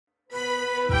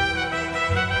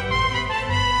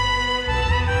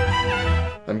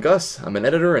Gus, I'm an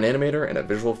editor, an animator, and a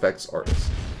visual effects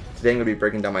artist. Today I'm going to be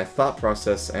breaking down my thought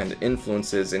process and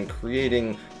influences in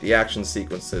creating the action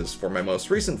sequences for my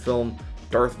most recent film,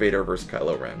 Darth Vader vs.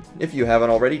 Kylo Ren. If you haven't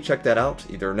already, check that out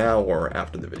either now or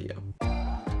after the video.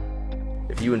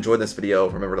 If you enjoyed this video,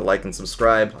 remember to like and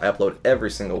subscribe. I upload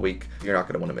every single week. You're not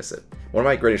going to want to miss it. One of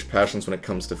my greatest passions when it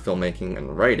comes to filmmaking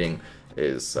and writing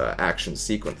is action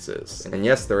sequences. And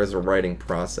yes, there is a writing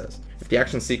process. If the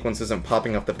action sequence isn't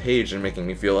popping off the page and making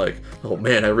me feel like, oh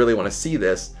man, I really want to see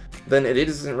this, then it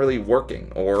isn't really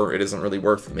working, or it isn't really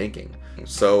worth making.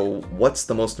 So what's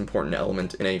the most important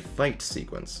element in a fight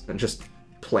sequence? And just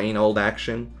plain old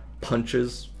action,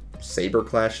 punches, saber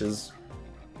clashes,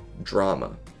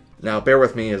 drama. Now bear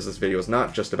with me, as this video is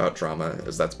not just about drama,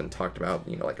 as that's been talked about,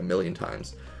 like a million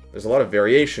times. There's a lot of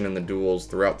variation in the duels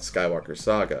throughout the Skywalker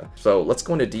saga, so let's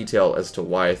go into detail as to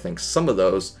why I think some of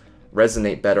those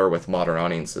resonate better with modern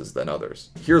audiences than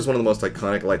others. Here's one of the most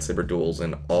iconic lightsaber duels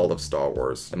in all of Star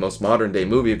Wars, and most modern day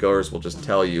moviegoers will just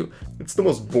tell you it's the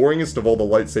most boringest of all the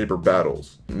lightsaber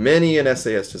battles. Many an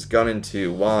essayist has gone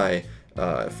into why,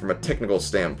 from a technical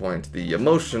standpoint, the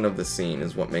emotion of the scene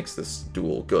is what makes this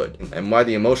duel good, and why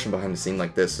the emotion behind a scene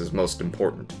like this is most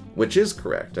important. Which is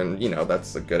correct, and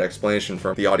that's a good explanation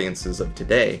for the audiences of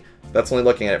today. That's only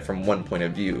looking at it from one point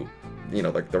of view,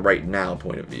 like the right now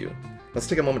point of view. Let's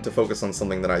take a moment to focus on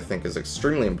something that I think is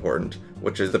extremely important,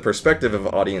 which is the perspective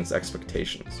of audience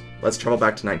expectations. Let's travel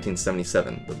back to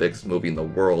 1977. The biggest movie in the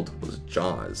world was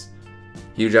Jaws.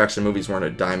 Huge action movies weren't a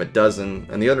dime a dozen,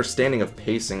 and the understanding of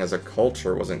pacing as a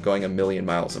culture wasn't going a million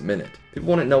miles a minute. People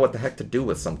wouldn't know what the heck to do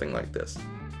with something like this.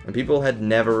 And people had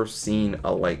never seen a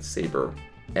lightsaber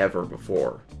ever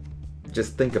before.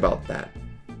 Just think about that.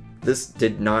 This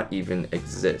did not even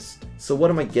exist. So what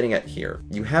am I getting at here?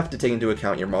 You have to take into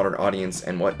account your modern audience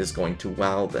and what is going to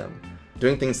wow them,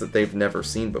 doing things that they've never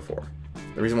seen before.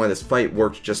 The reason why this fight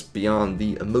worked just beyond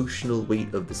the emotional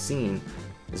weight of the scene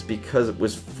is because it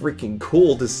was freaking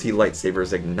cool to see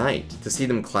lightsabers ignite, to see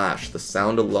them clash, the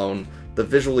sound alone, the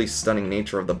visually stunning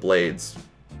nature of the blades,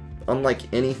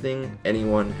 unlike anything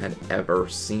anyone had ever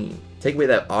seen. Take away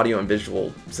that audio and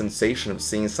visual sensation of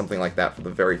seeing something like that for the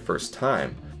very first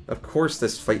time. Of course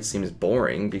this fight seems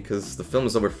boring because the film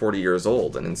is over 40 years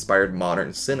old and inspired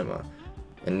modern cinema.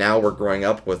 And now we're growing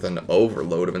up with an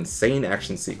overload of insane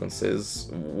action sequences,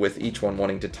 with each one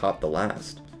wanting to top the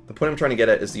last. The point I'm trying to get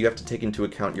at is that you have to take into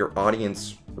account your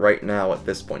audience right now at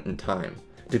this point in time.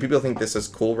 Do people think this is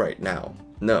cool right now?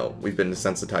 No, we've been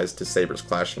desensitized to sabers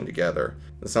clashing together.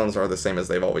 The sounds are the same as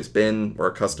they've always been, we're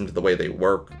accustomed to the way they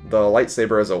work. The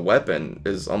lightsaber as a weapon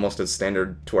is almost as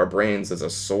standard to our brains as a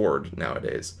sword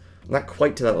nowadays. Not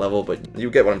quite to that level, but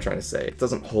you get what I'm trying to say. It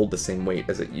doesn't hold the same weight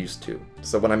as it used to.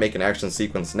 So when I make an action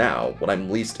sequence now, what I'm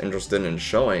least interested in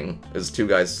showing is two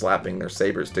guys slapping their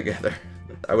sabers together.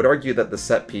 I would argue that the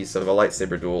set piece of a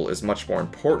lightsaber duel is much more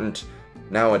important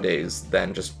nowadays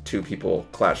than just two people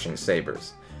clashing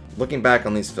sabers. Looking back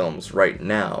on these films right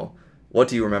now, what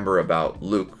do you remember about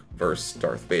Luke versus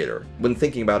Darth Vader? When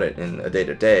thinking about it in a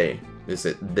day-to-day, is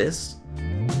it this?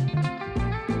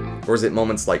 Or is it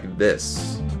moments like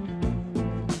this?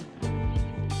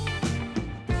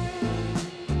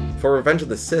 For Revenge of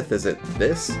the Sith, is it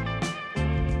this?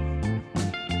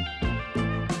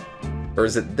 Or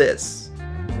is it this?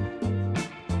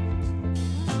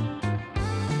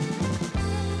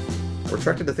 We're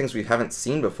attracted to things we haven't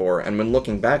seen before, and when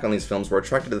looking back on these films, we're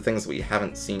attracted to the things that we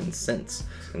haven't seen since.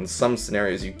 In some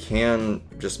scenarios, you can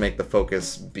just make the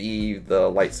focus be the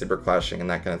lightsaber clashing and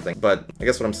that kind of thing. But I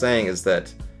guess what I'm saying is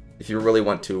that if you really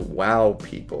want to wow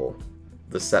people,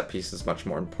 the set piece is much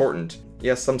more important.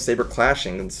 Yes, some saber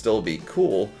clashing can still be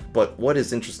cool, but what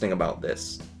is interesting about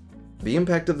this? The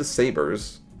impact of the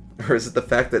sabers, or is it the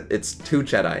fact that it's two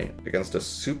Jedi against a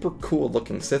super cool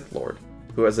looking Sith Lord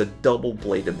who has a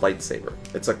double-bladed lightsaber?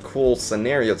 It's a cool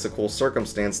scenario, it's a cool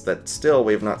circumstance that still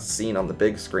we have not seen on the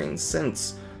big screen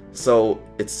since, so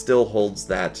it still holds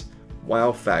that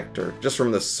wow factor just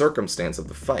from the circumstance of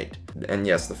the fight. And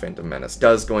yes, The Phantom Menace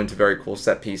does go into very cool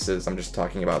set pieces. I'm just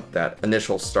talking about that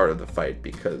initial start of the fight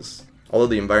because although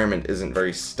the environment isn't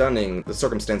very stunning, the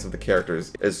circumstance of the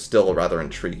characters is still rather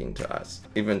intriguing to us,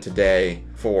 even today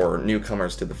for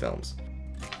newcomers to the films.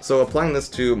 So applying this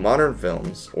to modern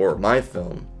films, or my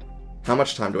film, how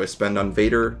much time do I spend on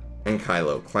Vader and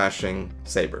Kylo clashing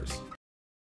sabers?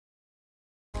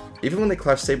 Even when they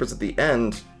clash sabers at the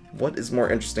end, what is more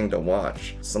interesting to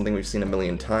watch? Something we've seen a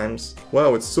million times?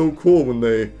 Wow, it's so cool when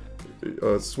they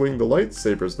swing the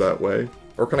lightsabers that way.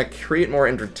 Or can I create more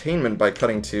entertainment by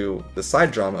cutting to the side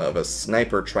drama of a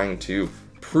sniper trying to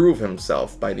prove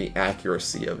himself by the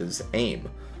accuracy of his aim?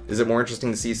 Is it more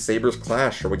interesting to see sabers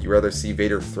clash, or would you rather see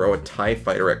Vader throw a TIE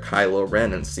fighter at Kylo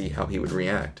Ren and see how he would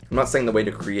react? I'm not saying the way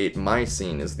to create my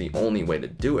scene is the only way to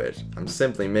do it. I'm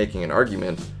simply making an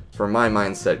argument for my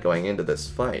mindset going into this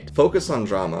fight. Focus on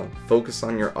drama, focus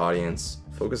on your audience,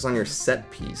 focus on your set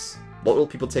piece. What will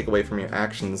people take away from your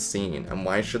action scene, and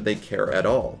why should they care at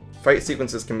all? Fight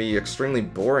sequences can be extremely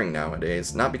boring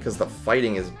nowadays, not because the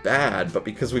fighting is bad, but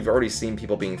because we've already seen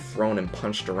people being thrown and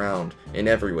punched around in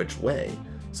every which way.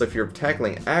 So if you're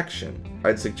tackling action,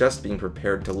 I'd suggest being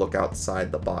prepared to look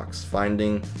outside the box,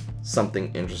 finding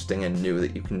something interesting and new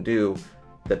that you can do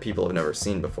that people have never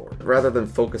seen before. Rather than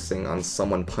focusing on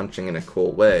someone punching in a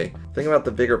cool way, think about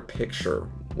the bigger picture.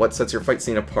 What sets your fight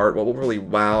scene apart? What will really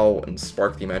wow and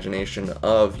spark the imagination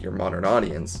of your modern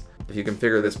audience? If you can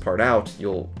figure this part out,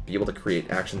 you'll be able to create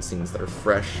action scenes that are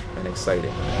fresh and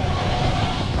exciting.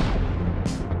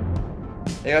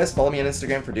 Hey guys, follow me on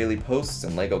Instagram for daily posts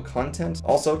and LEGO content.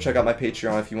 Also, check out my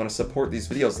Patreon if you want to support these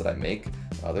videos that I make.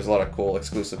 There's a lot of cool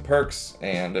exclusive perks,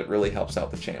 and it really helps out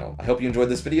the channel. I hope you enjoyed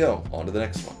this video. On to the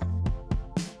next one.